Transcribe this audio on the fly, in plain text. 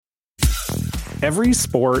Every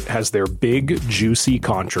sport has their big, juicy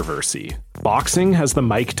controversy. Boxing has the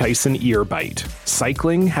Mike Tyson ear bite.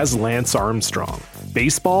 Cycling has Lance Armstrong.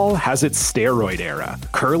 Baseball has its steroid era.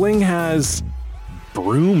 Curling has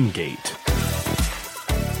Broomgate.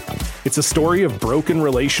 It's a story of broken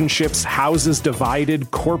relationships, houses divided,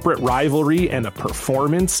 corporate rivalry, and a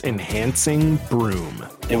performance-enhancing broom.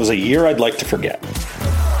 It was a year I'd like to forget.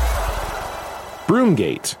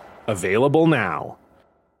 Broomgate. Available now.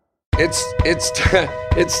 It's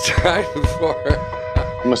time for...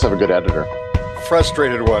 You must have a good editor.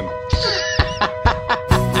 Frustrated one.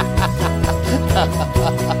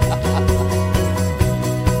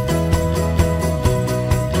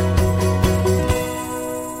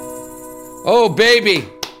 Oh, baby.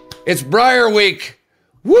 It's Briar Week.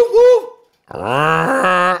 Woo woo.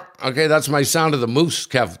 Okay, that's my sound of the moose,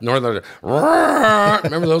 Kev. Northern.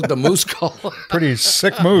 Remember those? The moose call? Pretty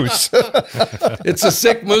sick moose. It's a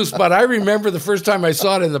sick moose, but I remember the first time I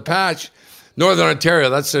saw it in the patch, Northern Ontario,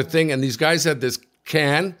 that's their thing. And these guys had this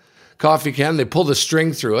coffee can. They pulled a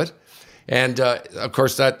string through it. And, of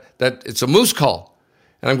course, that it's a moose call.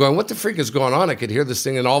 And I'm going, what the freak is going on? I could hear this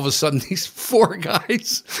thing, and all of a sudden, these four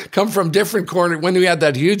guys come from different corners. When we had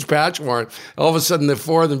that huge patch warrant, all of a sudden, the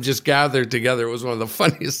four of them just gathered together. It was one of the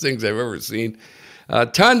funniest things I've ever seen.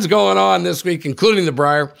 Tons going on this week, including the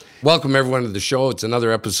Briar. Welcome, everyone, to the show. It's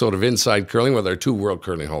another episode of Inside Curling with our two World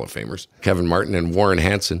Curling Hall of Famers, Kevin Martin and Warren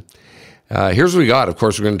Hansen. Here's what we got. Of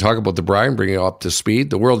course, we're going to talk about the Briar and bring you up to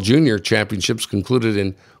speed. The World Junior Championships concluded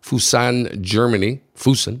in Fusan, Germany.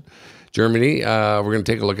 We're going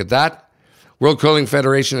to take a look at that. World Curling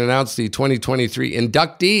Federation announced the 2023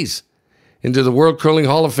 inductees into the World Curling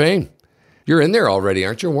Hall of Fame. You're in there already,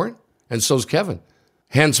 aren't you, Warren? And so's Kevin.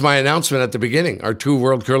 Hence my announcement at the beginning, our two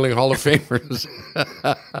World Curling Hall of Famers.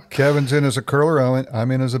 Kevin's in as a curler,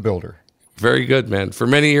 I'm in as a builder. Very good, man. For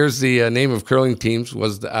many years, the name of curling teams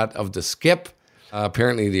was that of the Skip.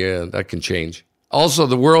 Apparently, that can change. Also,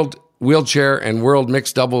 the World Wheelchair and World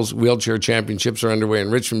Mixed Doubles Wheelchair Championships are underway in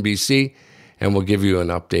Richmond, BC, and we'll give you an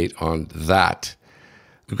update on that.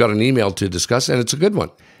 We've got an email to discuss, and it's a good one.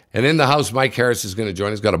 And in the house, Mike Harris is going to join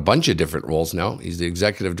us. He's got a bunch of different roles now. He's the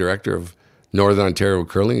executive director of Northern Ontario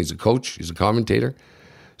Curling. He's a coach. He's a commentator.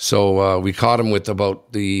 So we caught him with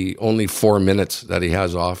about the only 4 minutes that he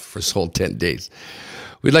has off for his whole 10 days.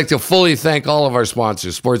 We'd like to fully thank all of our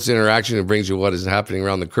sponsors. Sports Interaction, who brings you what is happening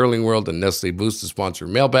around the curling world, and Nestle Boost, the sponsor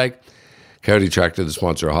of Mailbag, Coyote Tractor, the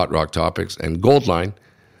sponsor of Hot Rock Topics, and Goldline,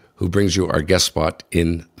 who brings you our guest spot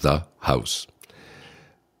in the house.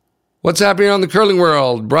 What's happening on the curling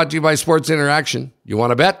world? Brought to you by Sports Interaction. You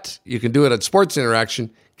want to bet? You can do it at Sports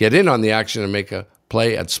Interaction. Get in on the action and make a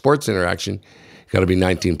play at Sports Interaction. You've got to be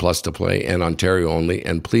 19 plus to play, and Ontario only.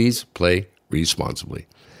 And please play responsibly.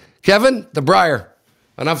 Kevin, the Briar.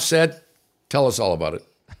 Enough said. Tell us all about it.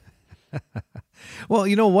 Well,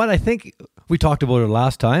 you know what? I think we talked about it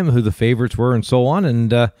last time, who the favorites were and so on.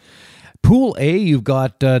 And Pool A, you've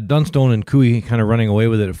got Dunstone and Cooey kind of running away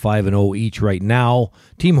with it at 5-0 each right now.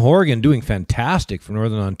 Team Horgan doing fantastic for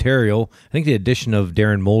Northern Ontario. I think the addition of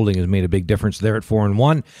Darren Moulding has made a big difference there at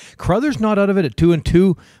 4-1. Crothers not out of it at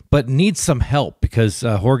 2-2, but needs some help because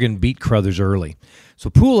Horgan beat Crothers early. So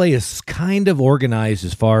Pool A is kind of organized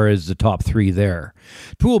as far as the top three there.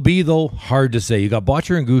 Pool B, though, hard to say. You got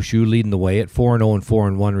Botcher and Gushu leading the way at 4-0 and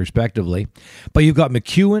 4-1 respectively. But you've got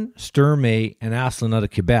McEwen, Sturmay, and Asselin out of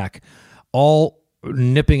Quebec, all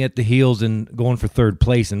nipping at the heels and going for third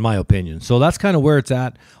place, in my opinion. So that's kind of where it's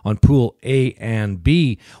at on Pool A and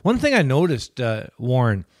B. One thing I noticed,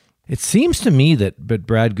 Warren, it seems to me that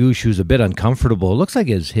Brad Gushu's a bit uncomfortable. It looks like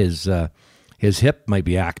his hip might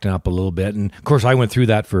be acting up a little bit. And, of course, I went through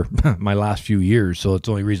that for my last few years, so it's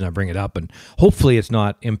the only reason I bring it up. And hopefully it's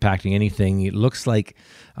not impacting anything. It looks like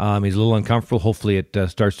he's a little uncomfortable. Hopefully it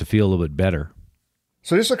starts to feel a little bit better.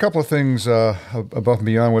 So just a couple of things above and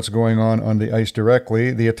beyond what's going on the ice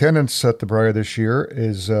directly. The attendance at the Briar this year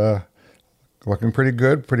is looking pretty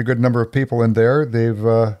good number of people in there.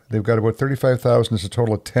 They've got about 35,000 as a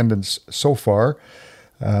total attendance so far.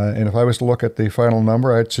 And if I was to look at the final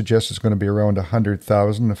number, I'd suggest it's going to be around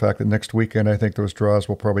 100,000. The fact that next weekend, I think those draws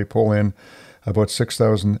will probably pull in about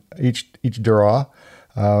 6,000 each draw.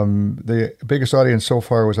 The biggest audience so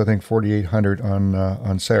far was, I think, 4,800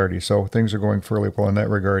 on Saturday. So things are going fairly well in that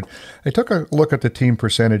regard. I took a look at the team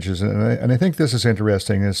percentages, and I think this is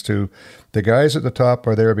interesting as to the guys at the top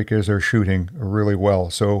are there because they're shooting really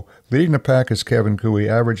well. So Leading the pack is Kevin Cooey,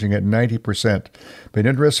 averaging at 90%. But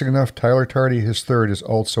interesting enough, Tyler Tardy, his third, is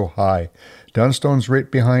also high. Dunstone's right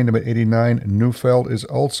behind him at 89. Neufeld is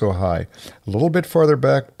also high. A little bit farther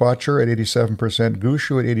back, Botcher at 87%,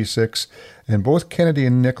 Gushue at 86, and both Kennedy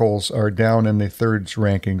and Nichols are down in the thirds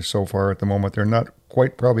rankings so far at the moment. They're not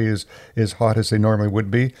quite probably as hot as they normally would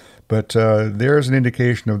be, but there's an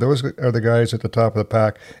indication of those are the guys at the top of the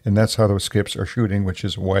pack, and that's how those skips are shooting, which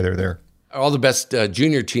is why they're there. All the best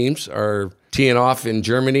junior teams are teeing off in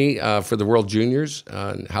Germany for the World Juniors.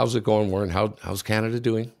 How's it going, Warren? How's Canada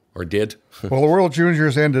doing? Or did? Well, the World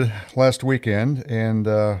Juniors ended last weekend, and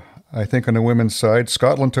I think on the women's side,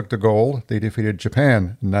 Scotland took the gold. They defeated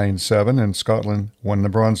Japan 9-7, and Scotland won the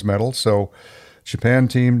bronze medal. So Japan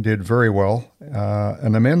team did very well.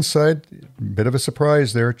 On the men's side, a bit of a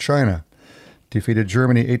surprise there. China defeated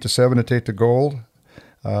Germany 8-7 to take the gold.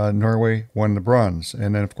 Norway won the bronze.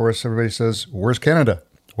 And then, of course, everybody says, where's Canada?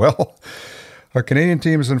 Well, our Canadian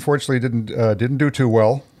teams unfortunately didn't do too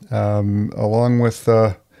well, along with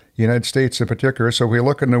United States in particular. So we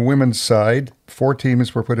look on the women's side, 4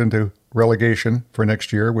 teams were put into relegation for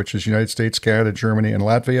next year, which is United States, Canada, Germany, and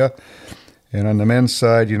Latvia. And on the men's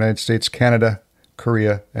side, United States, Canada,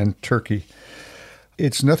 Korea, and Turkey.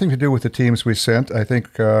 It's nothing to do with the teams we sent. I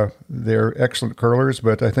think they're excellent curlers,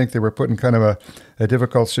 but I think they were put in kind of a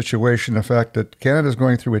difficult situation. The fact that Canada's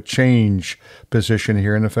going through a change position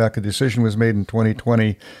here, and the fact the decision was made in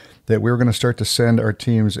 2020 that we were going to start to send our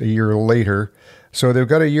teams a year later. So they've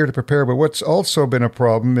got a year to prepare. But what's also been a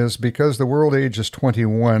problem is because the world age is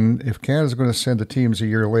 21, if Canada's going to send the teams a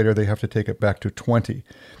year later, they have to take it back to 20.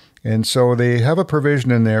 And so they have a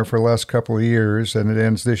provision in there for the last couple of years, and it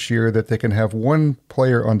ends this year, that they can have one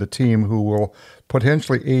player on the team who will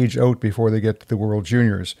potentially age out before they get to the World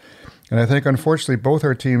Juniors. And I think, unfortunately, both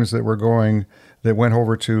our teams that went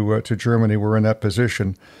over to Germany were in that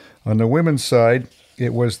position. On the women's side,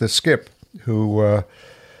 it was the skip who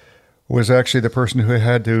was actually the person who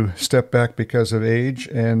had to step back because of age,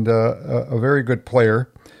 and a very good player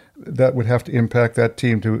that would have to impact that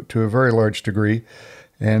team to a very large degree.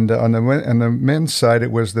 And on the men's side,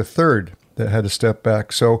 it was the third that had to step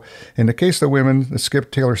back. So in the case of the women, the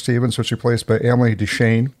skip Taylor Stevens was replaced by Emily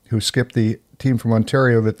Duchesne, who skipped the team from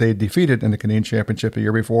Ontario that they defeated in the Canadian Championship the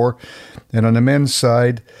year before. And on the men's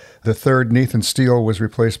side, the third, Nathan Steele, was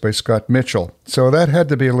replaced by Scott Mitchell. So that had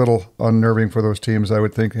to be a little unnerving for those teams, I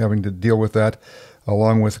would think, having to deal with that,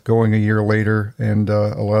 along with going a year later and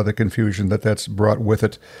a lot of the confusion that's brought with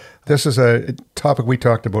it. This is a topic we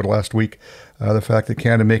talked about last week, the fact that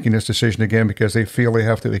Canada making this decision again because they feel they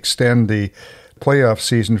have to extend the playoff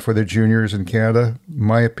season for the juniors in Canada.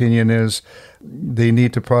 My opinion is they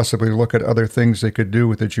need to possibly look at other things they could do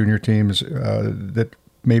with the junior teams, that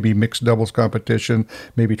maybe mixed doubles competition,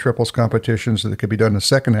 maybe triples competitions that could be done in the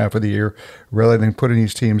second half of the year rather than putting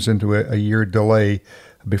these teams into a year delay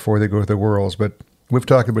before they go to the Worlds. But we've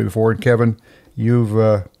talked about it before, and Kevin, you've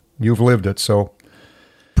lived it, so.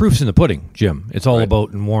 Proof's in the pudding, Jim. It's all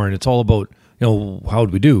about, and Warren, it's all about, how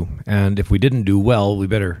did we do? And if we didn't do well, we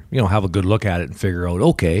better, have a good look at it and figure out,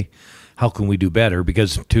 okay, how can we do better?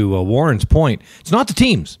 Because to Warren's point, it's not the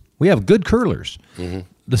teams. We have good curlers. Mm-hmm.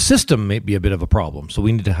 The system may be a bit of a problem, so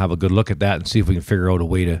we need to have a good look at that and see if we can figure out a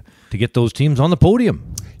way to get those teams on the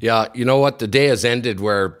podium. Yeah, you know what? The day has ended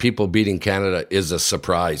where people beating Canada is a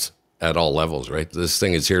surprise at all levels, right? This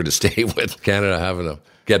thing is here to stay with Canada having to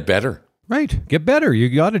get better. Right. Get better. You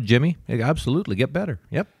got it, Jimmy. Absolutely. Get better.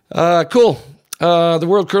 Yep. Cool. The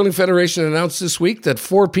World Curling Federation announced this week that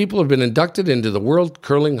 4 people have been inducted into the World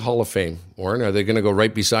Curling Hall of Fame. Warren, are they going to go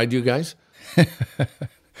right beside you guys?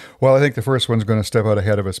 Well, I think the first one's going to step out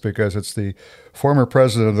ahead of us because it's the former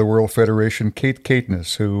president of the World Federation, Kate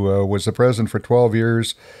Caithness, who was the president for 12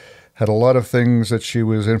 years, had a lot of things that she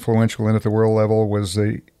was influential in at the world level, was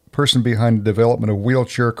the person behind the development of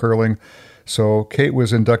wheelchair curling. So Kate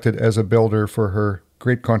was inducted as a builder for her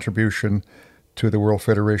great contribution to the World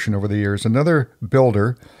Federation over the years. Another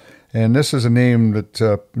builder, and this is a name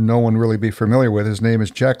that no one really be familiar with, his name is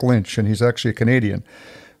Jack Lynch, and he's actually a Canadian.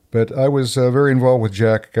 But I was very involved with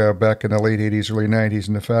Jack back in the late 80s, early 90s,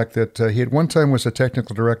 and the fact that he at one time was the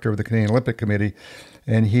technical director of the Canadian Olympic Committee,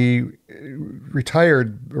 and he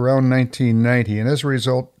retired around 1990. And as a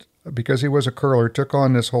result, because he was a curler, took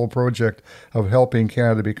on this whole project of helping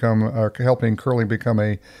curling become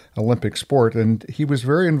a Olympic sport. And he was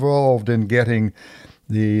very involved in getting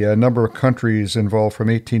the number of countries involved from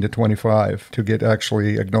 18 to 25 to get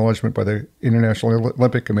actually acknowledgement by the International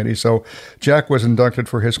Olympic Committee. So Jack was inducted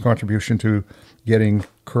for his contribution to getting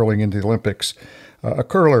curling into the Olympics. A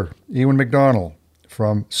curler, Ewan McDonnell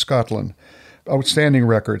from Scotland. outstanding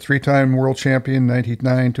record. 3-time world champion,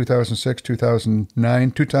 99, 2006,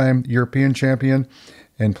 2009, 2-time European champion,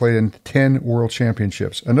 and played in 10 world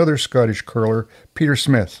championships. Another Scottish curler, Peter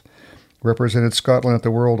Smith, represented Scotland at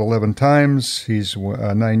the World 11 times. He's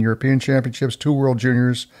 9 European championships, 2 World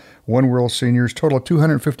Juniors, 1 World Seniors, total of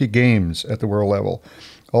 250 games at the world level.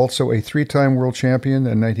 Also a 3-time world champion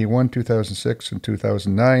in 91, 2006, and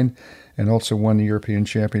 2009, and also won the European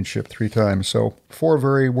Championship 3 times. So 4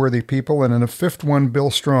 very worthy people. And in a 5th one,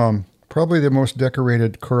 Bill Strom, probably the most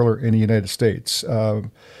decorated curler in the United States.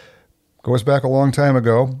 Goes back a long time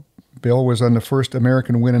ago. Bill was on the first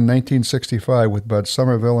American win in 1965 with Bud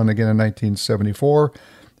Somerville, and again in 1974,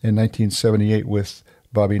 and 1978 with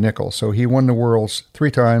Bobby Nichols. So he won the Worlds 3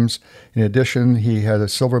 times. In addition, he had a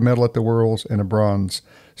silver medal at the Worlds and a bronze.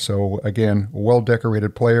 So again,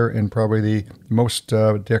 well-decorated player and probably the most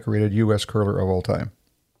decorated U.S. curler of all time.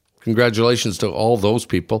 Congratulations to all those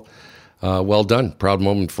people. Well done. Proud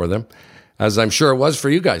moment for them, as I'm sure it was for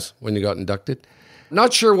you guys when you got inducted.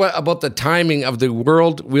 Not sure what about the timing of the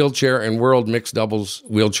World Wheelchair and World Mixed Doubles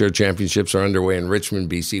Wheelchair Championships are underway in Richmond,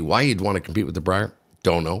 BC. Why you'd want to compete with the Brier?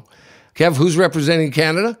 Don't know. Kev, who's representing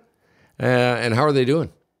Canada? And how are they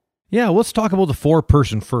doing? Yeah, let's talk about the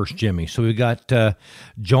 4-person first, Jimmy. So we got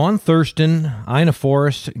John Thurston, Ina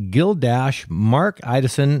Forrest, Gil Dash, Mark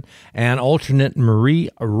Idison, and alternate Marie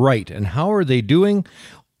Wright. And how are they doing?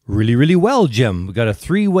 Really, really well, Jim. We've got a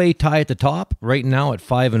 3-way tie at the top right now at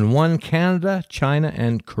 5-1, Canada, China,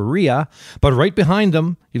 and Korea. But right behind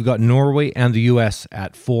them, you've got Norway and the U.S.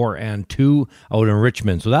 at 4-2 out in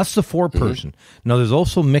Richmond. So that's the 4-person. Now, there's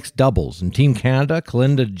also mixed doubles. In Team Canada,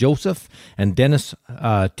 Kalinda Joseph and Dennis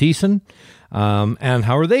Thiessen. And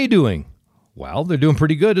how are they doing? Well, they're doing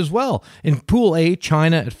pretty good as well. In Pool A,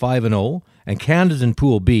 China at 5-0, and Canada's in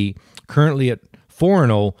Pool B, currently at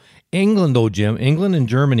 4-0. England, though, Jim, England and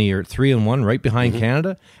Germany are at 3-1, right behind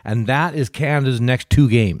Canada, and that is Canada's next 2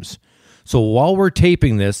 games. So while we're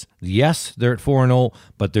taping this, yes, they're at 4-0,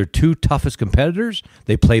 but their 2 toughest competitors,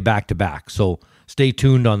 they play back-to-back. So stay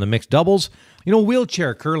tuned on the mixed doubles. You know,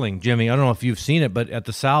 wheelchair curling, Jimmy, I don't know if you've seen it, but at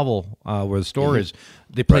the Salvo, where the store is,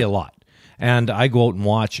 they play a lot. And I go out and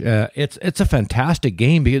watch. It's a fantastic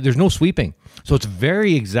game because there's no sweeping. So it's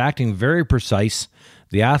very exacting, very precise.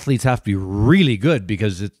 The athletes have to be really good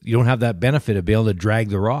because you don't have that benefit of being able to drag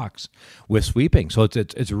the rocks with sweeping. So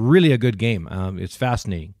it's really a good game. It's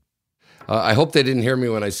fascinating. I hope they didn't hear me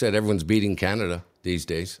when I said everyone's beating Canada these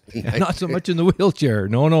days. Not so much in the wheelchair.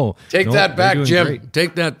 No. Take that back, Jim. Great.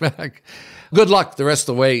 Take that back. Good luck the rest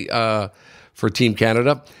of the way for Team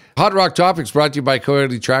Canada. Hot Rock Topics brought to you by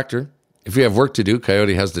Coyote Tractor. If you have work to do,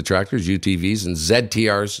 Coyote has the tractors, UTVs, and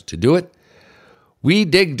ZTRs to do it. We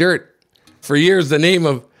dig dirt. For years, the name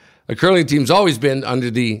of a curling team's always been under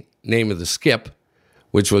the name of the skip,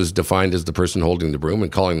 which was defined as the person holding the broom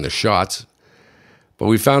and calling the shots. But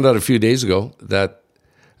we found out a few days ago that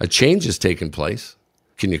a change has taken place.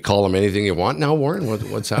 Can you call them anything you want now, Warren?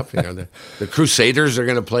 What's happening? Are the Crusaders are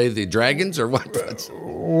going to play the Dragons or what?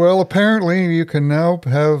 Well, apparently you can now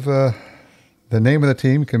have the name of the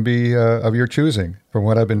team can be of your choosing, from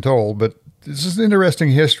what I've been told. But this is an interesting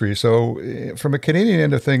history. So from a Canadian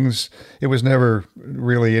end of things, it was never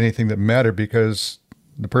really anything that mattered because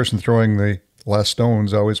the person throwing the last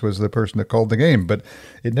stones always was the person that called the game. But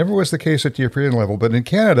it never was the case at the European level. But in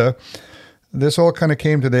Canada, this all kind of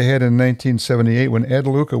came to the head in 1978 when Ed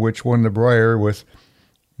Lukowich won the Brier with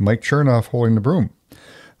Mike Chernoff holding the broom.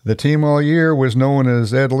 The team all year was known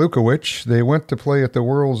as Ed Lukowich. They went to play at the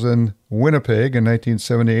Worlds in Winnipeg in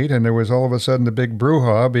 1978, and there was all of a sudden a big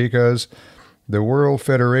brouhaha because the World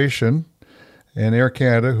Federation and Air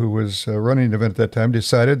Canada, who was running the event at that time,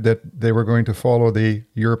 decided that they were going to follow the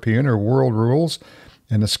European or world rules,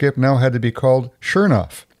 and the skip now had to be called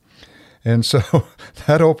Chernoff. And so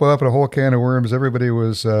that opened up a whole can of worms. Everybody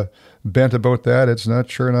was bent about that. It's not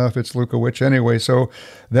Chernoff, it's Lukowich anyway. So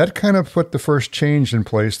that kind of put the first change in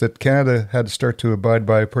place that Canada had to start to abide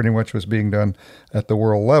by pretty much was being done at the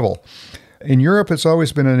world level. In Europe, it's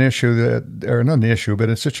always been an issue or not an issue, but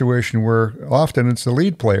a situation where often it's the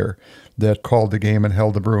lead player that called the game and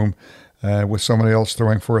held the broom with somebody else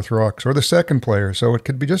throwing 4th rocks, or the second player. So it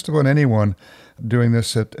could be just about anyone doing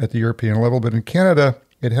this at the European level. But in Canada,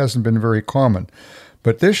 it hasn't been very common.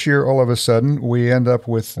 But this year, all of a sudden, we end up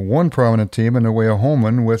with one prominent team in Awea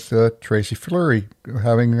Homan with Tracy Fleury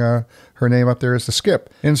having her name up there as the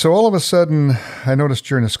skip. And so all of a sudden, I noticed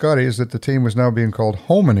during the Scotties that the team was now being called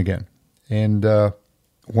Homan again. And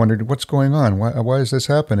wondered what's going on. Why is this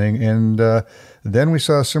happening? And then we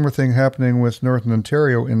saw a similar thing happening with Northern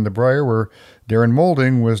Ontario in the Brier, where Darren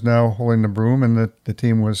Moulding was now holding the broom, and the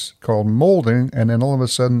team was called Moulding, and then all of a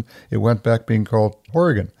sudden it went back being called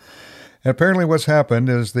Horgan. And apparently what's happened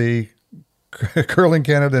is the Curling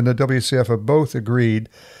Canada and the WCF have both agreed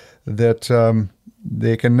that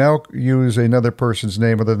they can now use another person's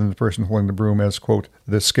name other than the person holding the broom as, quote,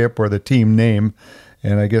 the skip or the team name.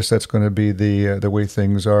 And I guess that's going to be the way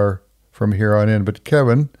things are from here on in. But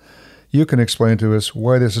Kevin, you can explain to us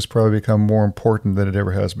why this has probably become more important than it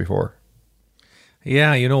ever has before.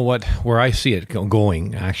 Yeah, you know what? Where I see it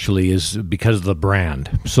going, actually, is because of the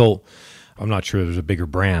brand. So I'm not sure there's a bigger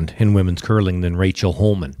brand in women's curling than Rachel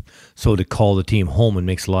Homan. So to call the team Homan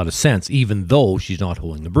makes a lot of sense, even though she's not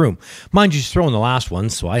holding the broom. Mind you, she's throwing the last one,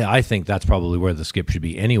 so I think that's probably where the skip should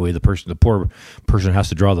be anyway. The poor person has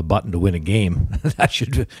to draw the button to win a game. That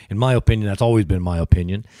should, in my opinion, that's always been my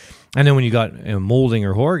opinion. And then when you got Moulding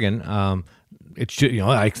or Horgan, it should,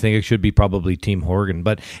 I think it should be probably Team Horgan.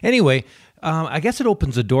 But anyway, I guess it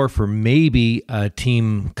opens the door for maybe a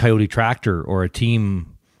Team Coyote Tractor or a Team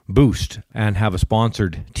Boost and have a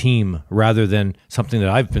sponsored team rather than something that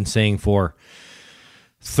I've been saying for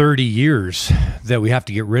 30 years, that we have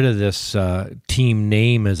to get rid of this team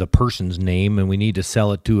name as a person's name, and we need to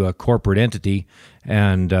sell it to a corporate entity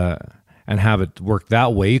and have it work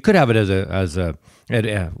that way. You could have it as a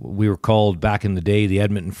we were called back in the day the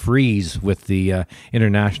Edmonton Freeze with the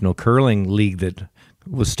International Curling League that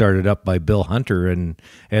was started up by Bill Hunter and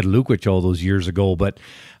Ed Lukwich all those years ago. But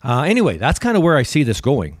anyway, that's kind of where I see this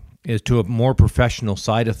going, is to a more professional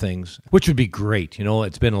side of things, which would be great.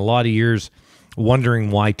 It's been a lot of years wondering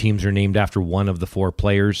why teams are named after one of the four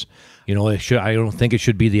players. I don't think it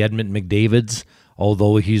should be the Edmund McDavids,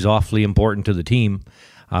 although he's awfully important to the team.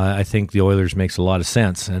 I think the Oilers makes a lot of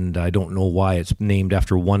sense, and I don't know why it's named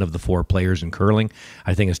after one of the four players in curling.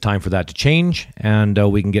 I think it's time for that to change, and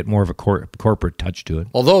we can get more of a corporate touch to it.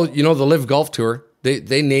 Although, the Live Golf Tour,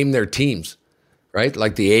 they name their teams, right?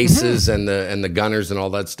 Like the Aces and the Gunners and all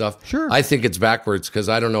that stuff. Sure. I think it's backwards because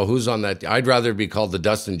I don't know who's on that. I'd rather be called the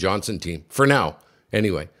Dustin Johnson team, for now,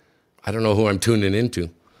 anyway. I don't know who I'm tuning into.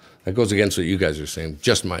 That goes against what you guys are saying,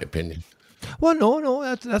 just my opinion. Well,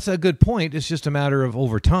 no, that's a good point. It's just a matter of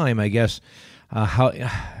over time, I guess, how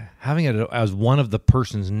having it as one of the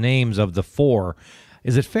person's names of the four,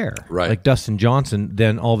 is it fair? Right. Like Dustin Johnson,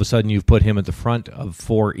 then all of a sudden you've put him at the front of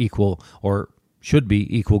four equal, or should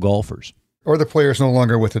be equal, golfers. Or the player's no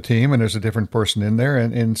longer with the team and there's a different person in there.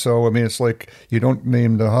 And so, it's like you don't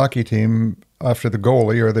name the hockey team after the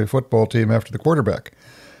goalie or the football team after the quarterback.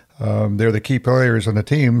 They're the key players on the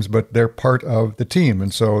teams, but they're part of the team.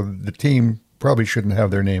 And so the team probably shouldn't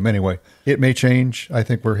have their name anyway. It may change. I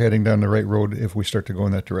think we're heading down the right road if we start to go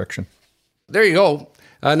in that direction. There you go.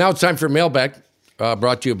 Now it's time for Mailbag,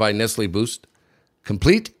 brought to you by Nestle Boost.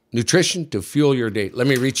 Complete nutrition to fuel your day. Let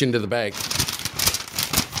me reach into the bag.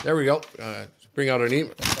 There we go. Bring out an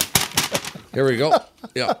email. Here we go.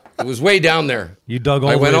 Yeah, it was way down there. You dug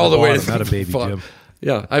all the way to the not a baby, Jim.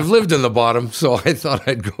 Yeah, I've lived in the bottom, so I thought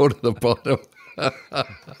I'd go to the bottom.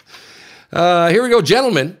 Here we go,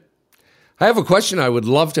 gentlemen. I have a question I would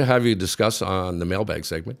love to have you discuss on the mailbag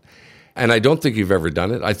segment, and I don't think you've ever done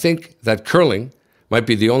it. I think that curling might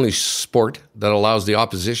be the only sport that allows the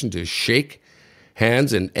opposition to shake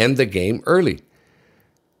hands and end the game early.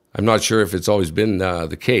 I'm not sure if it's always been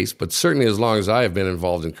the case, but certainly as long as I have been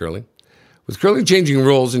involved in curling. With curling changing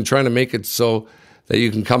rules and trying to make it so that you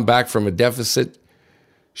can come back from a deficit,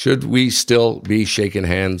 should we still be shaking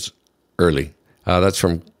hands early? That's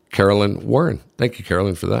from Carolyn Warren. Thank you,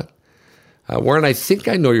 Carolyn, for that. Warren, I think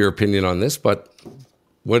I know your opinion on this, but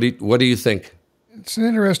what do you think? It's an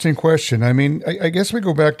interesting question. I guess we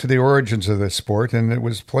go back to the origins of this sport, and it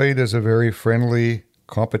was played as a very friendly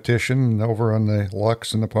competition over on the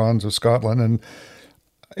lochs and the ponds of Scotland. And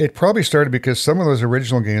it probably started because some of those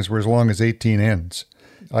original games were as long as 18 ends.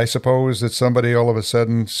 I suppose that somebody all of a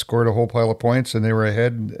sudden scored a whole pile of points and they were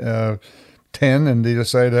ahead 10, and they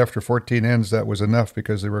decided after 14 ends that was enough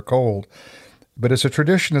because they were cold. But it's a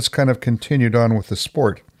tradition that's kind of continued on with the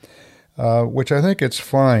sport, which I think it's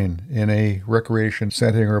fine in a recreation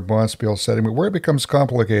setting or a bonspiel setting. But where it becomes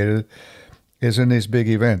complicated is in these big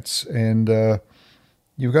events. And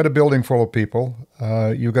you've got a building full of people,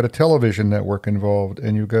 you've got a television network involved,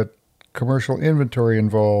 and you've got commercial inventory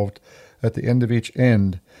involved at the end of each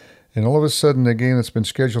end. And all of a sudden, a game that's been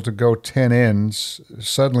scheduled to go 10 ends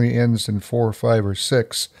suddenly ends in 4 or 5 or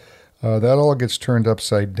 6. That all gets turned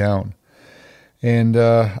upside down. And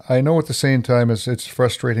I know at the same time it's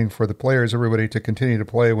frustrating for the players, everybody, to continue to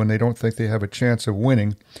play when they don't think they have a chance of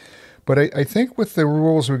winning. But I think with the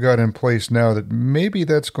rules we got in place now that maybe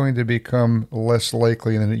that's going to become less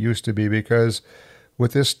likely than it used to be, because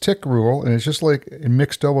with this tick rule, and it's just like in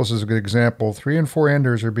mixed doubles is a good example, 3 and 4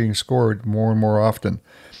 enders are being scored more and more often.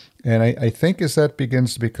 And I think as that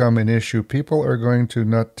begins to become an issue, people are going to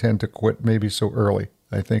not tend to quit maybe so early.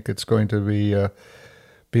 I think it's going to be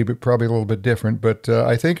probably a little bit different. But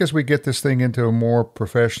I think as we get this thing into a more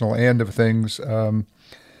professional end of things,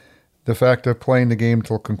 the fact of playing the game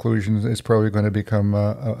till conclusion is probably going to become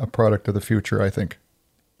a product of the future, I think.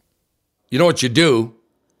 You know what you do,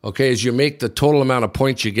 okay, is you make the total amount of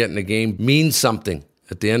points you get in the game mean something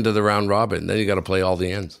at the end of the round robin. Then you got to play all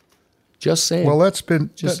the ends. Just saying. Well, that's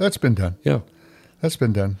been done. Yeah. That's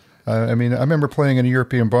been done. I mean, I remember playing in a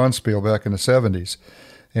European Bonspiel back in the 70s,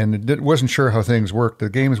 and it wasn't sure how things worked. The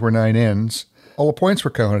games were 9 ends. All the points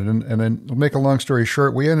were counted, and then, to make a long story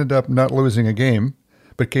short, we ended up not losing a game,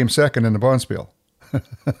 but came second in the Bonspiel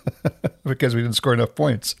because we didn't score enough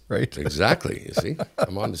points, right? Exactly. You see?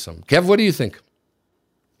 I'm on to something. Kev, what do you think?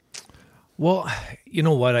 Well, you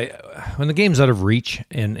know what? When the game's out of reach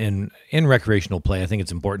in recreational play, I think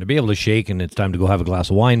it's important to be able to shake and it's time to go have a glass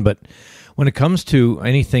of wine. But when it comes to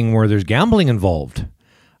anything where there's gambling involved,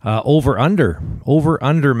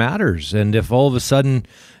 over-under matters. And if all of a sudden,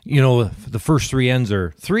 the first 3 ends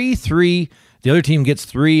are 3-3, the other team gets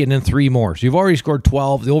 3 and then 3 more. So you've already scored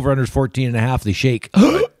 12. The over-under is 14.5. They shake.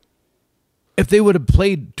 If they would have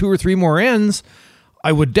played 2 or 3 more ends,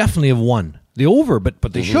 I would definitely have won the over, but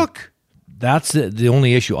they shook. That's the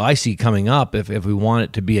only issue I see coming up if we want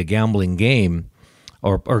it to be a gambling game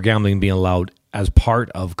or gambling being allowed as part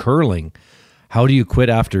of curling. How do you quit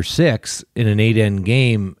after 6 in an 8-end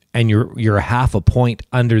game and you're half a point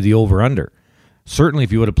under the over-under? Certainly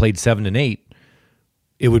if you would have played 7 and 8,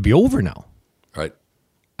 it would be over now. Right.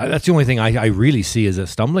 That's the only thing I really see as a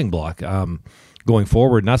stumbling block going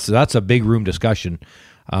forward. And that's a big room discussion.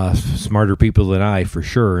 Smarter people than I, for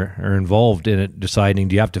sure, are involved in it, deciding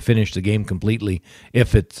do you have to finish the game completely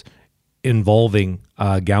if it's involving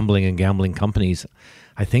gambling and gambling companies.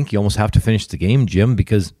 I think you almost have to finish the game, Jim,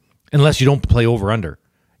 because unless you don't play over-under.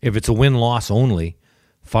 If it's a win-loss only,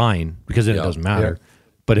 fine, because then it doesn't matter. Yeah.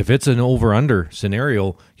 But if it's an over-under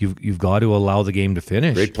scenario, you've got to allow the game to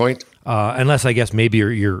finish. Great point. Unless, I guess, maybe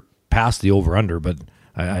you're past the over-under, but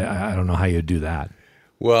I don't know how you do that.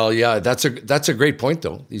 Well, yeah, that's a great point,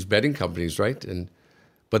 though, these betting companies, right?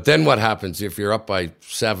 But then what happens if you're up by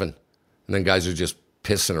 7 and then guys are just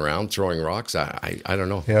pissing around, throwing rocks? I don't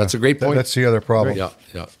know. Yeah, that's a great point. That's the other problem. Yeah.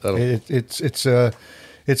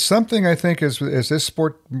 It's something I think as this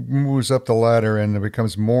sport moves up the ladder and it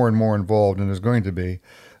becomes more and more involved, and is going to be.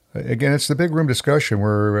 Again, it's the big room discussion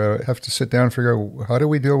where we have to sit down and figure out how do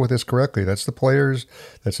we deal with this correctly. That's the players,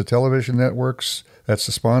 that's the television networks, that's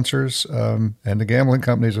the sponsors, and the gambling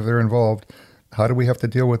companies if they're involved. How do we have to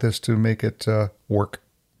deal with this to make it work?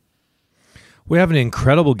 We have an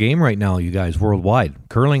incredible game right now, you guys, worldwide.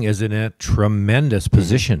 Curling is in a tremendous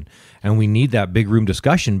position, and we need that big room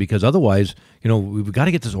discussion because otherwise, we've got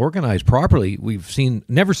to get this organized properly. We've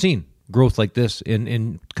never seen growth like this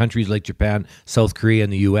in countries like Japan, South Korea,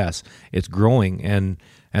 and the U.S. It's growing, and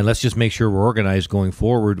let's just make sure we're organized going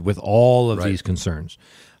forward with all of these concerns,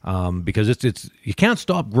 because it's you can't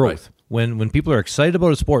stop growth. Right. When people are excited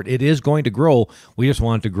about a sport, it is going to grow. We just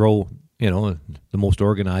want it to grow, the most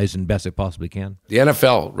organized and best it possibly can. The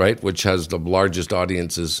NFL, right, which has the largest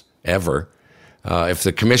audiences ever. If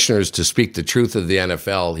the commissioner is to speak the truth of the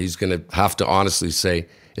NFL, he's going to have to honestly say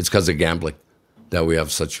it's because of gambling that we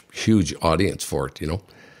have such huge audience for it,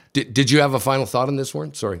 Did you have a final thought on this,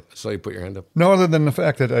 Warren? Sorry, I saw you put your hand up. No, other than the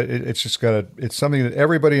fact that it's something that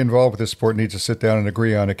everybody involved with this sport needs to sit down and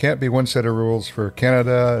agree on. It can't be one set of rules for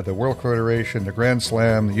Canada, the World Federation, the Grand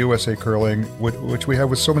Slam, the USA Curling, which we have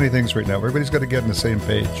with so many things right now. Everybody's got to get on the same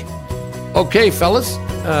page. Okay, fellas.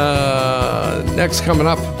 Next coming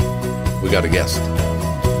up, we got a guest.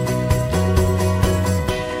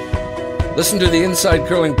 Listen to the Inside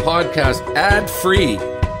Curling podcast ad-free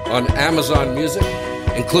on Amazon Music,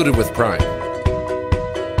 included with Prime.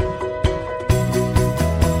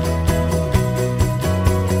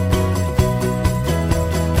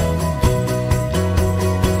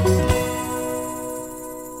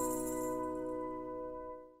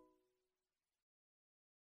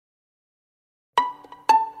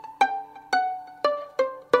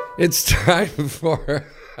 It's time for...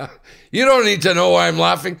 You don't need to know why I'm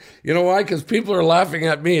laughing. You know why? Because people are laughing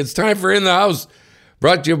at me. It's time for In the House,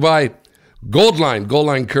 brought to you by Goldline.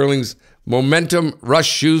 Goldline Curling's Momentum Rush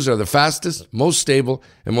shoes are the fastest, most stable,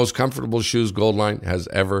 and most comfortable shoes Goldline has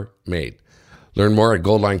ever made. Learn more at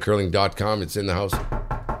goldlinecurling.com. It's In the House.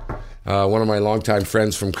 one of my longtime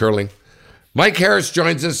friends from curling. Mike Harris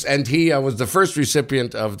joins us, and he was the first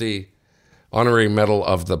recipient of the honorary medal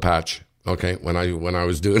of the patch. Okay, when I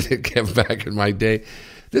was doing it, Kev, back in my day.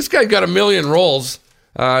 This guy got 1 million roles.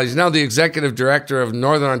 He's now the executive director of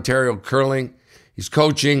Northern Ontario Curling. He's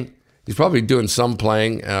coaching. He's probably doing some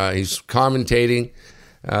playing. He's commentating.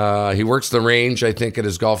 He works the range, I think, at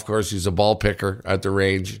his golf course. He's a ball picker at the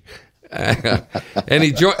range. And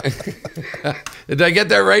he joined. Did I get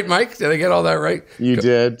that right, Mike? Did I get all that right? You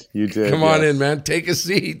did. Come on in, man. Take a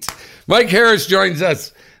seat. Mike Harris joins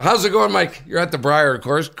us. How's it going, Mike? You're at the Briar, of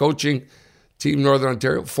course, coaching Team Northern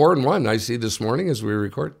Ontario. 4-1, I see this morning as we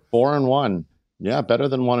record. 4-1. Yeah, better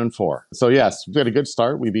than 1-4. So yes, we had a good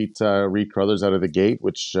start. We beat Reed Crothers out of the gate,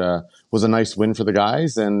 which was a nice win for the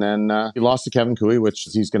guys. And then we lost to Kevin Cooey, which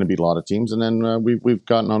he's going to beat a lot of teams. And then we've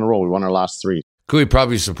gotten on a roll. We won our last 3. Cooey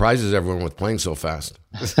probably surprises everyone with playing so fast.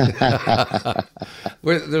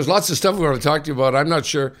 There's lots of stuff we want to talk to you about. I'm not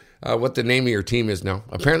sure what the name of your team is now.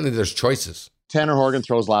 Apparently there's choices. Tanner Horgan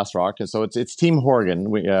throws last rock, and so it's Team Horgan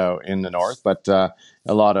in the north. But a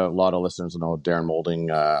lot of listeners know Darren Moulding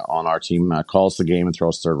on our team calls the game and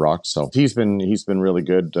throws third rock. So he's been really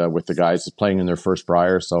good with the guys playing in their first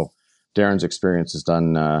Briar. So Darren's experience has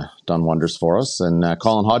done wonders for us. And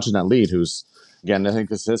Colin Hodgson at lead, who's again, I think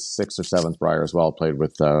this is his 6th or 7th Briar as well. Played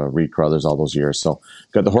with Reed Crothers all those years. So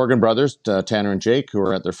got the Horgan brothers, Tanner and Jake, who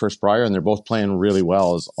are at their first Briar, and they're both playing really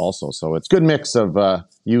well also. So it's a good mix of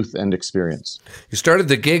youth and experience. You started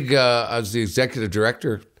the gig as the executive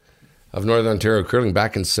director of Northern Ontario Curling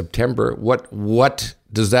back in September. What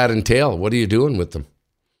does that entail? What are you doing with them?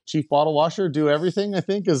 Chief bottle washer, do everything, I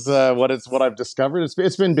think, is what I've discovered.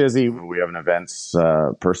 It's been busy. We have an events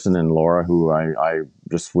person in Laura who I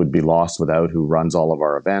just would be lost without, who runs all of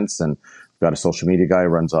our events, and we've got a social media guy who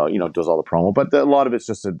runs does all the promo. But a lot of it's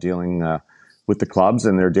just dealing with the clubs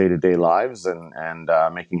and their day-to-day lives and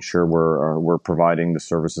making sure we're providing the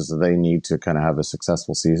services that they need to kind of have a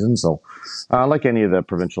successful season. So like any of the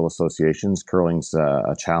provincial associations, curling's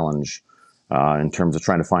a challenge in terms of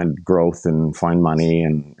trying to find growth and find money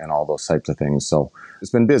and all those types of things. So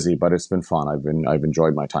it's been busy, but it's been fun. I've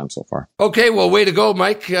enjoyed my time so far. Okay, well, way to go,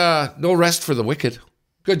 Mike. No rest for the wicked.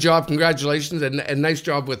 Good job. Congratulations. And nice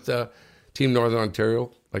job with Team Northern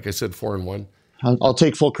Ontario. Like I said, 4-1. I'll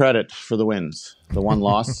take full credit for the wins. The one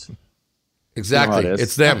loss. Exactly.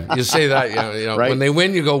 It's them. You say that, you know right? When they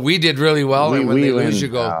win, you go, we did really well. And when they lose, you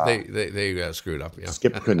go, they screwed up. Yeah.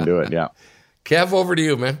 Skip couldn't do it, yeah. Kev, over to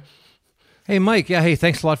you, man. Hey, Mike. Yeah, hey,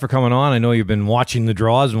 thanks a lot for coming on. I know you've been watching the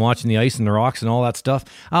draws and watching the ice and the rocks and all that stuff.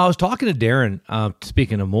 I was talking to Darren,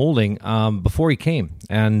 speaking of Moulding, before he came.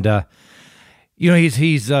 And,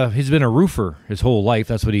 he's been a roofer his whole life.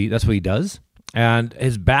 That's what he does. And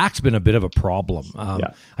his back's been a bit of a problem.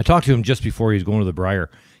 I talked to him just before he was going to the Briar.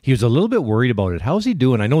 He was a little bit worried about it. How's he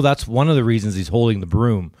doing? I know that's one of the reasons he's holding the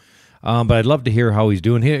broom. But I'd love to hear how he's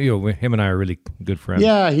doing. Him and I are really good friends.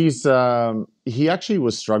 Yeah, he actually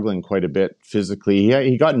was struggling quite a bit physically.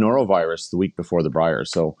 He got norovirus the week before the Briar.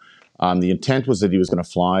 So the intent was that he was going to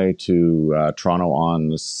fly to Toronto on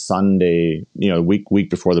the Sunday, week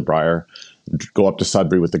before the Briar, go up to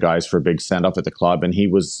Sudbury with the guys for a big send-off at the club. And he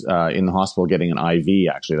was in the hospital getting an IV,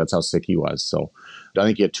 actually. That's how sick he was. So I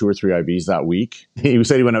think he had 2 or 3 IVs that week. He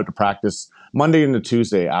said he went out to practice Monday into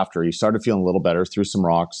Tuesday after. He started feeling a little better, threw some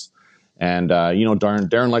rocks. And,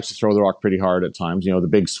 Darren likes to throw the rock pretty hard at times. The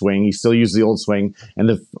big swing. He still uses the old swing. And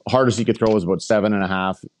the hardest he could throw was about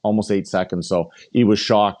 7.5, almost 8 seconds. So he was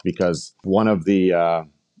shocked because one of the,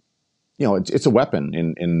 it's a weapon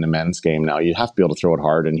in the men's game now. You have to be able to throw it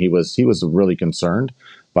hard. And he was really concerned.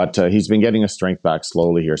 But he's been getting his strength back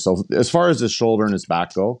slowly here. So as far as his shoulder and his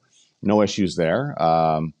back go, no issues there.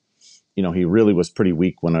 He really was pretty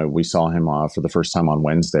weak when we saw him for the first time on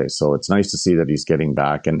Wednesday. So it's nice to see that he's getting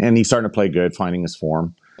back. And he's starting to play good, finding his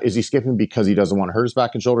form. Is he skipping because he doesn't want to hurt his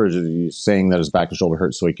back and shoulder, or is he saying that his back and shoulder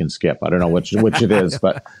hurts so he can skip? I don't know which it is,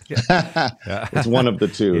 but it's one of the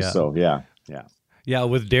two. Yeah. So, yeah. Yeah,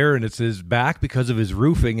 with Darren, it's his back because of his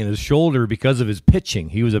roofing and his shoulder because of his pitching.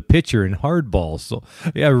 He was a pitcher in hardball. So,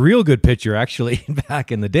 yeah, a real good pitcher, actually,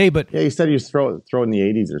 back in the day. But yeah, he said he was throw in the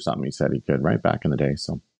 80s or something. He said he could, right, back in the day.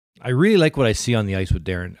 So I really like what I see on the ice with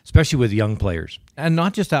Darren, especially with young players. And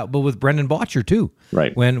not just that, but with Brendan Botcher, too.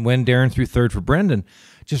 Right. When Darren threw third for Brendan,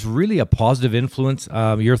 just really a positive influence.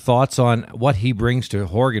 Your thoughts on what he brings to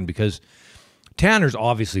Horgan, because Tanner's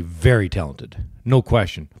obviously very talented, no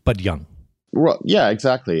question, but young. Well, yeah,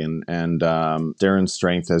 exactly. And Darren's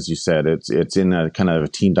strength, as you said, it's in a kind of a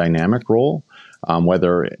team dynamic role.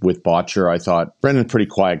 Whether with Botcher, I thought Brendan's pretty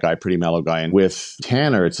quiet guy, pretty mellow guy. And with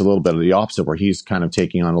Tanner, it's a little bit of the opposite, where he's kind of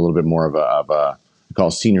taking on a little bit more of we call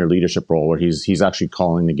senior leadership role, where he's actually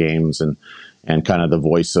calling the games and kind of the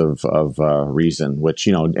voice of reason, which,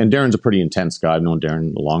 and Darren's a pretty intense guy. I've known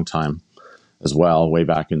Darren a long time as well, way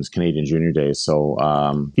back in his Canadian junior days.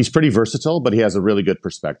 So he's pretty versatile, but he has a really good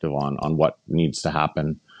perspective on what needs to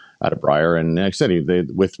happen at a Brier. And like I said,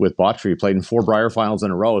 with Bottry, he played in 4 Brier finals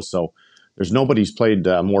in a row. So there's nobody's played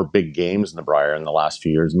more big games in the Brier in the last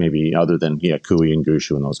few years, maybe other than Cooey and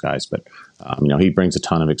Gushue and those guys. But he brings a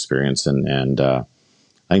ton of experience, and I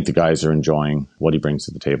think the guys are enjoying what he brings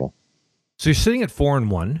to the table. So you're sitting at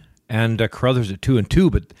 4-1, and Carruthers at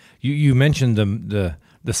 2-2. But you mentioned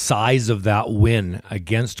the size of that win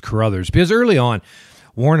against Carruthers, because early on,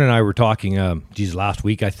 Warren and I were talking, last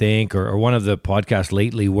week, I think, or one of the podcasts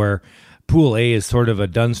lately, where Pool A is sort of a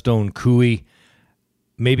Dunstone, Cooey,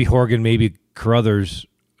 maybe Horgan, maybe Carruthers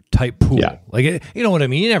type pool. Yeah. Like, you know what I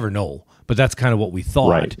mean? You never know, but that's kind of what we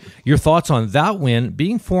thought. Right. Your thoughts on that win,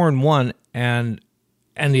 being 4-1, and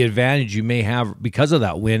the advantage you may have because of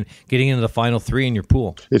that win, getting into the final 3 in your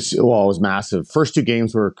pool? It was massive. First 2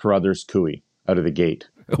 games were Carruthers, Cooey out of the gate.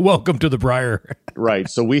 Welcome to the Brier. Right.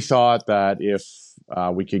 So we thought that if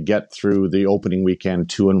we could get through the opening weekend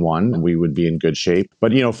 2-1, we would be in good shape.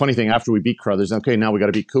 But, funny thing, after we beat Carruthers, okay, now we got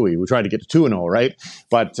to beat Cooey. We tried to get to 2-0, right?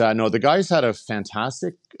 But no, the guys had a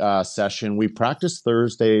fantastic session. We practiced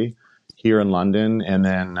Thursday here in London, and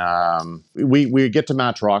then we get to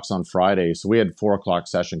Match Rocks on Friday. So we had 4:00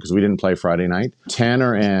 session because we didn't play Friday night.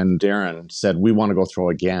 Tanner and Darren said, we want to go throw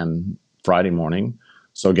again Friday morning.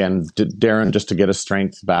 So again, Darren, just to get his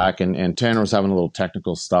strength back, and Tanner was having a little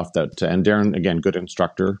technical stuff and Darren, again, good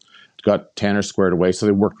instructor, got Tanner squared away. So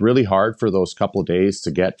they worked really hard for those couple of days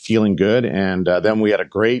to get feeling good. And then we had a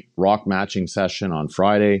great rock matching session on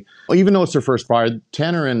Friday. Well, even though it's their first Brier,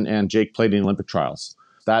 Tanner and Jake played in Olympic trials.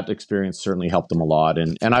 That experience certainly helped them a lot.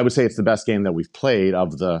 And I would say it's the best game that we've played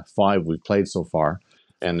of the 5 we've played so far.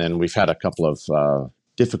 And then we've had a couple of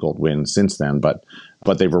difficult wins since then, but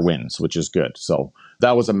they were wins, which is good. So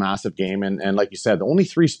that was a massive game. And like you said, only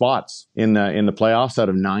 3 spots in the playoffs out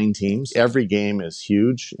of 9 teams. Every game is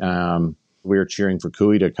huge. We were cheering for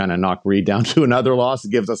Cooey to kind of knock Reed down to another loss.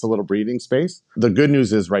 It gives us a little breathing space. The good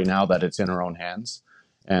news is right now that it's in our own hands.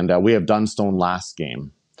 And we have Dunstone last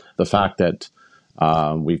game. The fact that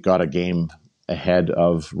we've got a game ahead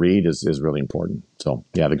of Reed is really important. So,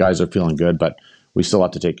 yeah, the guys are feeling good, but we still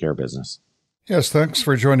have to take care of business. Yes, thanks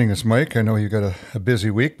for joining us, Mike. I know you got a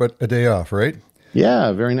busy week, but a day off, right?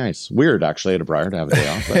 Yeah, very nice. Weird, actually, at a Brier to have a day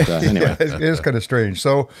off. But anyway. It is kind of strange.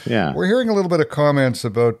 So yeah, we're hearing a little bit of comments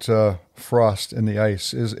about frost in the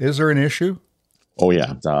ice. Is there an issue? Oh,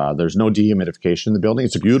 yeah. There's no dehumidification in the building.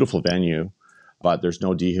 It's a beautiful venue, but there's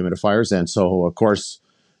no dehumidifiers. And so, of course,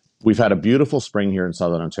 we've had a beautiful spring here in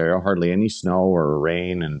Southern Ontario. Hardly any snow or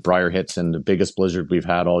rain, and Brier hits, and the biggest blizzard we've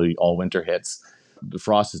had all winter hits. The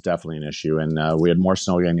frost is definitely an issue, and we had more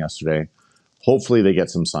snow again yesterday. Hopefully they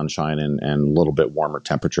get some sunshine and a little bit warmer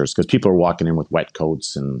temperatures, because people are walking in with wet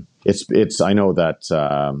coats, and it's. I know that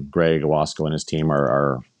Greg Owasco and his team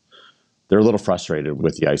they're a little frustrated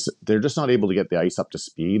with the ice. They're just not able to get the ice up to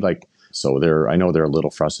speed. I know they're a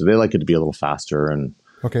little frustrated. They like it to be a little faster. And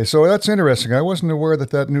okay, so that's interesting. I wasn't aware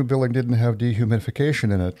that new building didn't have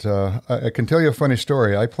dehumidification in it. I can tell you a funny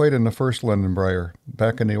story. I played in the first London Brier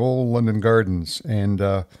back in the old London Gardens, and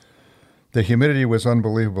the humidity was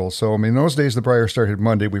unbelievable. So, in those days, the Brier started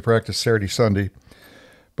Monday. We practiced Saturday, Sunday.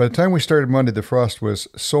 By the time we started Monday, the frost was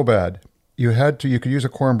so bad. You could use a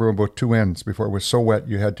corn broom about 2 ends before it was so wet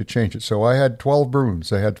you had to change it. So I had 12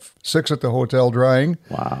 brooms. I had 6 at the hotel drying.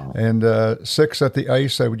 Wow. And 6 at the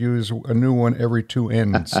ice. I would use a new one every 2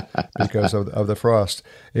 ends because of the frost.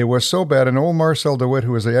 It was so bad. And old Marcel DeWitt,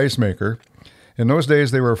 who was the ice maker, in those days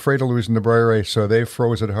they were afraid of losing the Brier ice, so they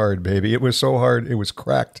froze it hard, baby. It was so hard, it was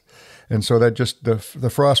cracked. And so that just, the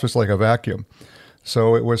frost was like a vacuum.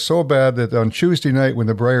 So it was so bad that on Tuesday night, when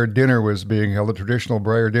the Brier dinner was being held, the traditional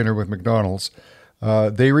Brier dinner with McDonald's,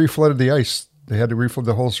 they reflooded the ice. They had to reflood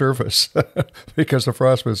the whole surface because the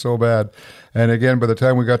frost was so bad. And again, by the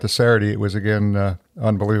time we got to Saturday, it was again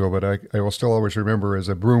unbelievable. But I will still always remember as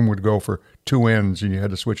a broom would go for 2 ends and you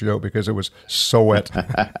had to switch it out because it was so wet.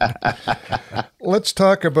 Let's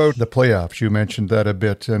talk about the playoffs. You mentioned that a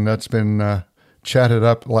bit, and that's been chatted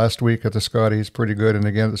up last week at the Scotties pretty good. And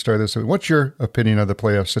again, at the start of this, what's your opinion of the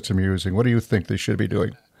playoff system you're using? What do you think they should be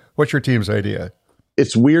doing? What's your team's idea?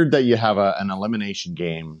 It's weird that you have an elimination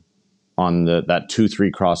game on that 2-3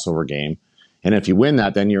 crossover game. And if you win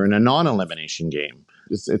that, then you're in a non-elimination game.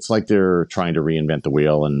 It's like they're trying to reinvent the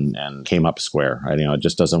wheel and came up square. It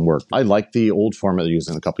just doesn't work. I like the old format they used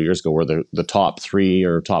a couple of years ago where the top 3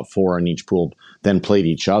 or top 4 in each pool then played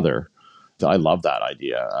each other. I love that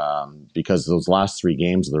idea because those last 3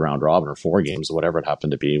 games of the round robin, or 4 games, whatever it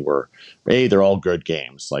happened to be, were they're all good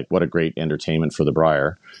games. Like, what a great entertainment for the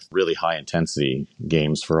Brier. Really high intensity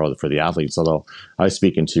games for the athletes. Although I was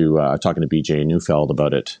talking to BJ Neufeld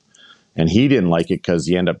about it, and he didn't like it because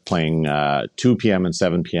you end up playing 2 p.m. and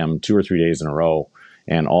 7 p.m. 2 or 3 days in a row,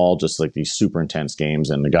 and all just like these super intense games.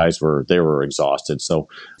 And the guys were exhausted. So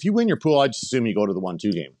if you win your pool, I just assume you go to the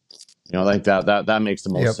 1-2 game. Like that makes the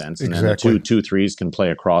most sense. And exactly. then the 2-3s can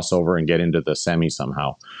play a crossover and get into the semi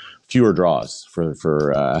somehow. Fewer draws for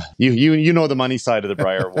you know the money side of the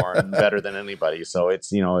Brier, Warren, better than anybody. So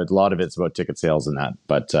it's a lot of it's about ticket sales and that.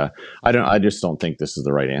 But I just don't think this is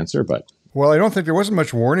the right answer. But well, I don't think there wasn't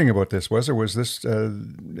much warning about this, was there? Was this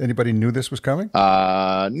anybody knew this was coming?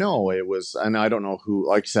 No, it was, and I don't know who.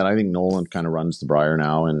 Like I said, I think Nolan kind of runs the Brier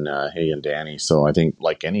now, and and Danny. So I think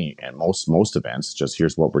like most events, just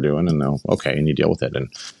here's what we're doing, and okay, and you deal with it.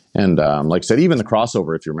 And like I said, even the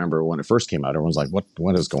crossover, if you remember when it first came out, everyone's like,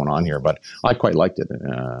 what is going on here? But I quite liked it.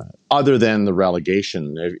 Other than the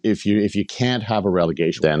relegation, if you can't have a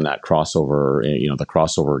relegation, then that crossover, the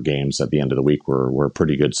crossover games at the end of the week were a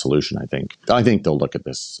pretty good solution, I think. I think they'll look at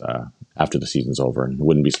this after the season's over, and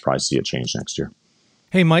wouldn't be surprised to see it change next year.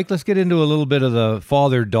 Hey, Mike, let's get into a little bit of the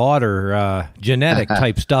father-daughter genetic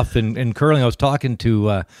type stuff in curling. I was talking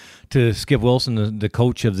to Skip Wilson, the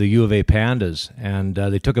coach of the U of A Pandas, and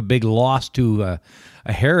they took a big loss to a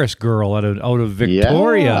Harris girl out of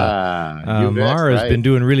Victoria. Yeah, Mara's been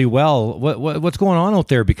doing really well. What's going on out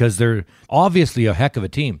there? Because they're obviously a heck of a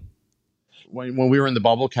team. When we were in the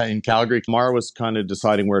bubble in Calgary, Mara was kind of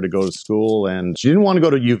deciding where to go to school, and she didn't want to go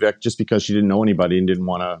to UVic just because she didn't know anybody and didn't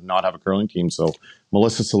want to not have a curling team. So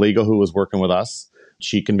Melissa Saligo, who was working with us,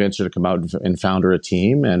 she convinced her to come out and found her a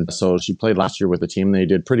team. And so she played last year with the team. They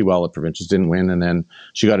did pretty well at provincials, didn't win. And then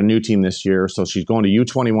she got a new team this year. So she's going to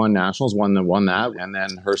U21 Nationals, won that. And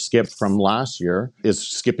then her skip from last year is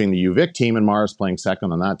skipping the UVic team, and Mara's playing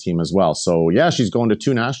second on that team as well. So yeah, she's going to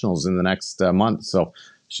 2 Nationals in the next month. So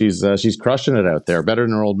she's crushing it out there, better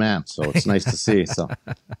than her old man. So it's nice to see. So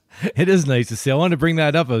it is nice to see. I wanted to bring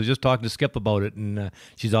that up. I was just talking to Skip about it, and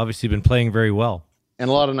she's obviously been playing very well. And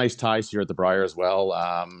a lot of nice ties here at the Brier as well.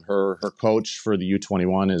 Her coach for the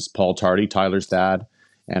U21 is Paul Tardy, Tyler's dad.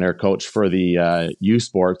 And her coach for the U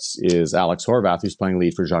Sports is Alex Horvath, who's playing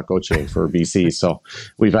lead for Jacques Gauthier for BC. So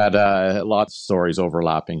we've had lots of stories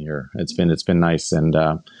overlapping here. It's been nice. And,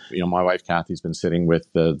 my wife, Kathy's been sitting with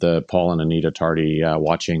the Paul and Anita Tardy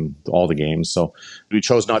watching all the games. So we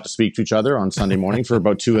chose not to speak to each other on Sunday morning for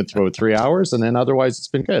about 3 hours. And then otherwise it's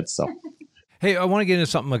been good. So. Hey, I want to get into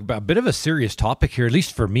something about a bit of a serious topic here, at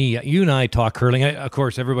least for me. You and I talk curling. Of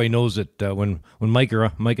course, everybody knows that when Mike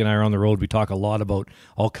and I are on the road, we talk a lot about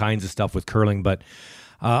all kinds of stuff with curling. But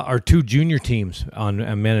our 2 junior teams on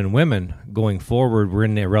men and women going forward, we're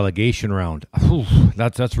in the relegation round.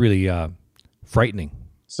 That's really frightening.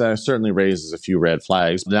 So it certainly raises a few red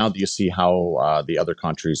flags. Now that you see how the other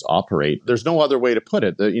countries operate, there's no other way to put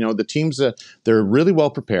it. The teams, they're really well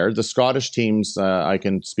prepared. The Scottish teams I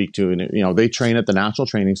can speak to, and they train at the National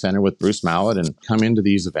Training Center with Bruce Mallett and come into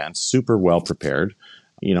these events super well prepared.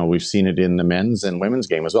 We've seen it in the men's and women's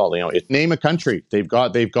game as well. Name a country, they've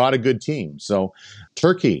got a good team. So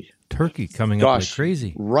Turkey coming up like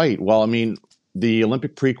crazy, right? Well, the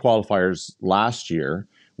Olympic pre-qualifiers last year.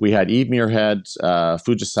 We had Eve Muirhead,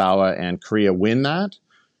 Fujisawa, and Korea win that.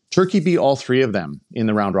 Turkey beat all 3 of them in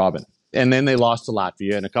the round robin. And then they lost to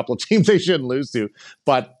Latvia and a couple of teams they shouldn't lose to.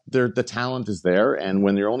 But the talent is there. And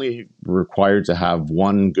when they're only required to have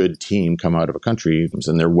 1 good team come out of a country,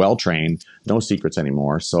 and they're well-trained, no secrets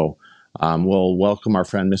anymore. So we'll welcome our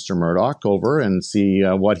friend Mr. Murdoch over and see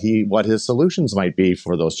what his solutions might be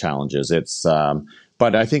for those challenges.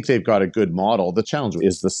 But I think they've got a good model. The challenge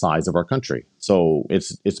is the size of our country. So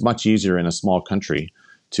it's much easier in a small country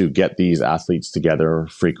to get these athletes together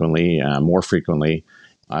frequently, more frequently.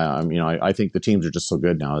 I think the teams are just so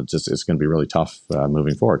good now. It's going to be really tough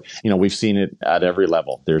moving forward. We've seen it at every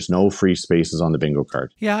level. There's no free spaces on the bingo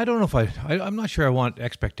card. Yeah, I don't know if I'm not sure I want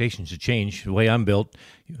expectations to change the way I'm built.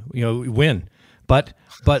 Win. But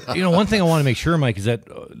one thing I want to make sure, Mike, is that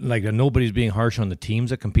nobody's being harsh on the teams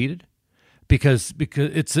that competed. Because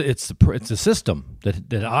it's a system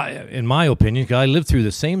that I, in my opinion, because I lived through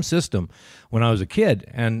the same system when I was a kid,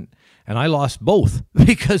 and I lost both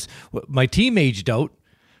because my team aged out.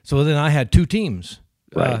 So then I had 2 teams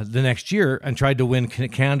the next year and tried to win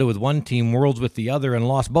Canada with 1 team, Worlds with the other, and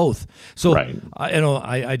lost both. So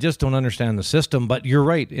I just don't understand the system. But you're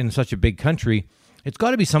right. In such a big country, it's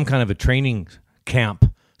got to be some kind of a training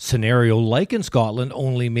camp scenario, like in Scotland,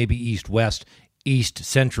 only maybe east-west. East,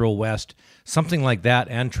 Central, West, something like that,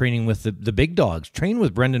 and training with the big dogs. Train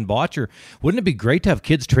with Brendan Bottcher. Wouldn't it be great to have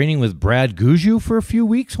kids training with Brad Gushue for a few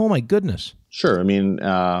weeks? Oh, my goodness. Sure. I mean,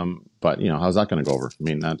 but how's that going to go over? I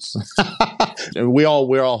mean, that's we're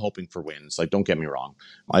all hoping for wins. Like, don't get me wrong.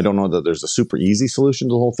 I don't know that there's a super easy solution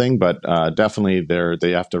to the whole thing, but definitely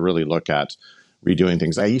they have to really look at redoing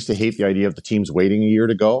things. I used to hate the idea of the teams waiting a year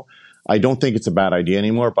to go. I don't think it's a bad idea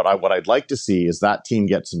anymore, but what I'd like to see is that team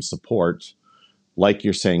get some support. Like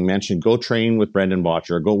you're saying, go train with Brendan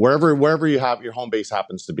Bottcher, go wherever you have your home base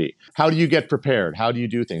happens to be. How do you get prepared? How do you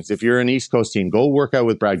do things? If you're an East Coast team, go work out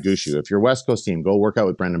with Brad Gushue. If you're a West Coast team, go work out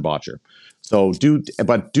with Brendan Bottcher. So do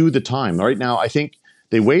the time. Right now, I think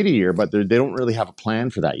they wait a year, but they don't really have a plan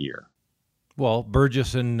for that year. Well,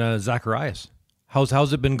 Burgess and Zacharias.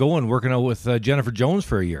 How's it been going working out with Jennifer Jones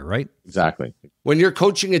for a year, right? Exactly. When you're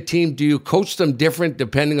coaching a team, do you coach them different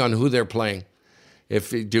depending on who they're playing?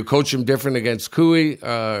 Do you coach them different against Cooey,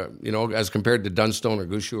 as compared to Dunstone or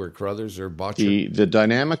Gushue or Carruthers or Bottcher? The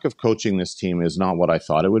dynamic of coaching this team is not what I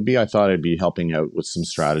thought it would be. I thought I'd be helping out with some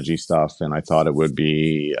strategy stuff, and I thought it would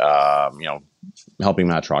be, helping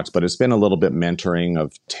Matt Trox. But it's been a little bit mentoring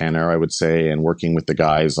of Tanner, I would say, and working with the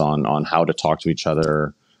guys on how to talk to each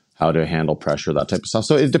other, how to handle pressure, that type of stuff.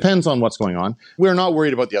 So it depends on what's going on. We're not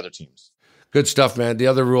worried about the other teams. Good stuff, man. The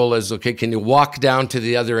other rule is, okay, can you walk down to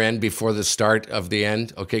the other end before the start of the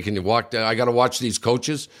end? Okay, can you walk down? I got to watch these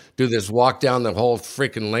coaches do this walk down the whole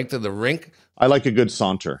freaking length of the rink. I like a good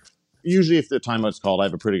saunter. Usually if the timeout's called, I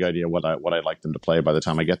have a pretty good idea what I'd like them to play by the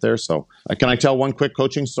time I get there. So can I tell one quick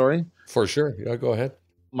coaching story? For sure. Yeah, go ahead.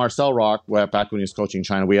 Marcel Rock, back when he was coaching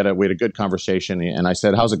China, we had a good conversation, and I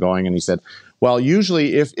said, how's it going? And he said, well,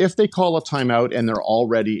 usually if they call a timeout and they're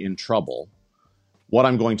already in trouble, what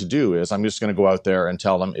I'm going to do is I'm just going to go out there and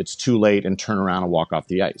tell them it's too late and turn around and walk off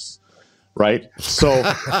the ice, right? So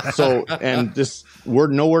and this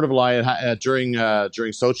no word of lie during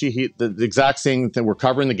Sochi, the exact same thing. We're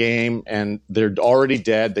covering the game and they're already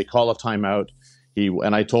dead. They call a timeout.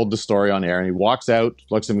 And I told the story on air, and he walks out,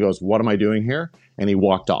 looks at him, and goes, "What am I doing here?" And he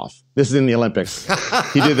walked off. This is in the Olympics.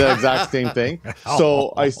 He did the exact same thing.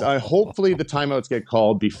 So I hopefully the timeouts get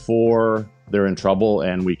called before they're in trouble,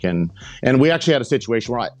 and we actually had a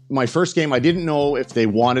situation where my first game, I didn't know if they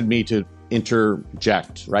wanted me to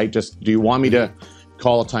interject, right? Just, do you want me to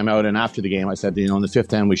call a timeout? And after the game, I said, in the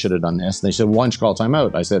fifth end, we should have done this. And they said, why don't you call a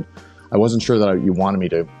timeout? I said, I wasn't sure that you wanted me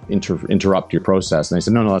to interrupt your process. And they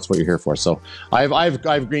said, no, that's what you're here for. So I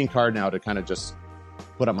have green card now to kind of just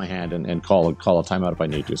put up my hand and call a timeout if I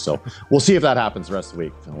need to. So we'll see if that happens the rest of the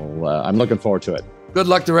week. I'm looking forward to it. Good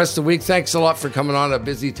luck the rest of the week. Thanks a lot for coming on a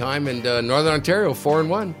busy time. And Northern Ontario,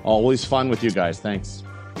 4-1. Always fun with you guys. Thanks.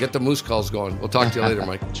 Get the moose calls going. We'll talk to you later,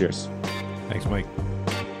 Mike. Cheers. Thanks, Mike.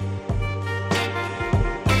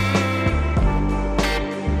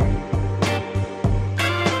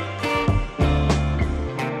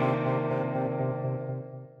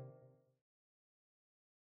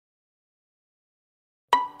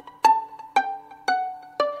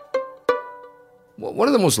 One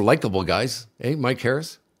of the most likable guys, Mike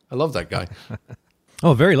Harris. I love that guy.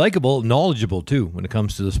 Oh, very likable, knowledgeable too when it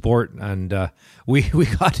comes to the sport, and we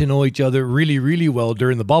got to know each other really, really well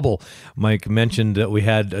during the bubble. Mike mentioned that we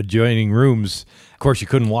had adjoining rooms. Of course, you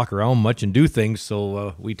couldn't walk around much and do things,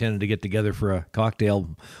 so we tended to get together for a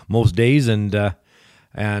cocktail most days and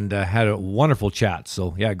had a wonderful chat.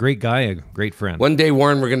 So yeah, great guy, a great friend. One day,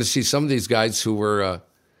 Warren, we're going to see some of these guys who were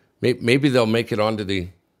maybe they'll make it onto the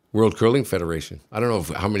World Curling Federation. I don't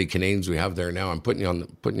know how many Canadians we have there now. I'm putting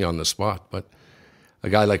you on the spot, but a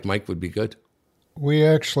guy like Mike would be good. We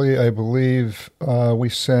actually, I believe, we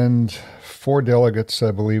send 4 delegates,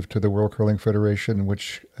 I believe, to the World Curling Federation,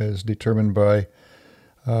 which is determined by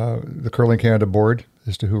the Curling Canada Board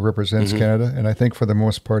as to who represents Canada. And I think for the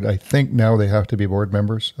most part, now they have to be board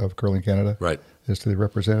members of Curling Canada, right, as to the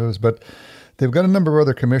representatives. But they've got a number of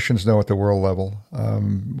other commissions now at the world level.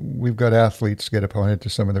 We've got athletes get appointed to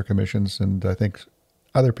some of their commissions, and I think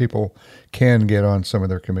other people can get on some of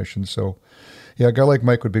their commissions. So, yeah, a guy like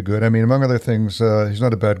Mike would be good. I mean, among other things, he's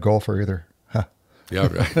not a bad golfer either. Huh.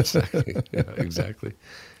 Yeah, right. Exactly. Yeah, exactly.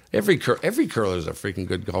 Every curler is a freaking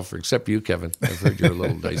good golfer, except you, Kevin. I've heard you're a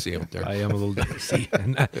little dicey out there. I am a little dicey,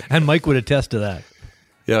 and Mike would attest to that.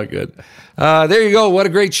 Yeah, good. There you go. What a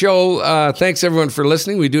great show. Thanks, everyone, for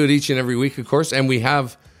listening. We do it each and every week, of course, and we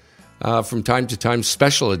have, from time to time,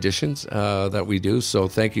 special editions that we do. So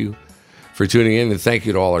thank you for tuning in, and thank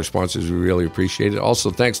you to all our sponsors. We really appreciate it.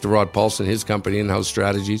 Also, thanks to Rod Paulson, his company, In-House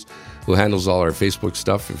Strategies, who handles all our Facebook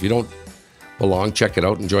stuff. If you don't belong, check it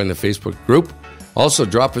out and join the Facebook group. Also,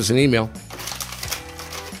 drop us an email.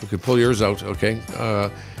 We could pull yours out, okay?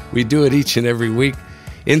 We do it each and every week.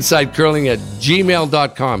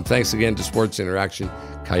 InsideCurling@gmail.com. Thanks again to Sports Interaction,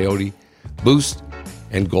 Coyote, Boost,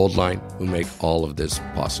 and Goldline, who make all of this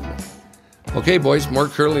possible. Okay, boys, more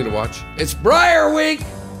curling to watch. It's Briar Week!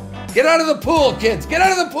 Get out of the pool, kids! Get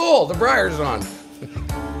out of the pool! The Briar's on.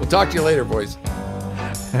 We'll talk to you later, boys.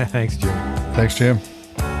 Thanks, Jim. Thanks, Jim.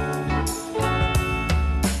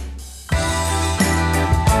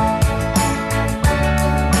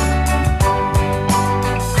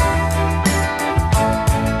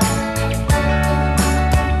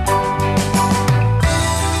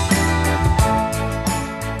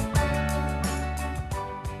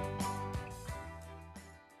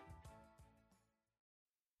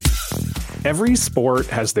 Every sport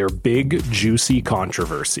has their big, juicy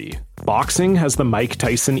controversy. Boxing has the Mike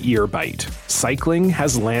Tyson ear bite. Cycling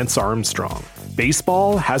has Lance Armstrong.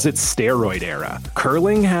 Baseball has its steroid era.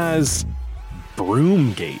 Curling has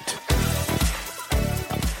Broomgate.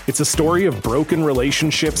 It's a story of broken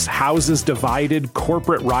relationships, houses divided,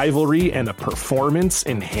 corporate rivalry, and a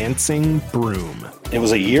performance-enhancing broom. It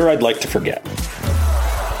was a year I'd like to forget.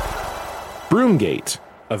 Broomgate.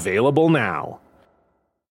 Available now.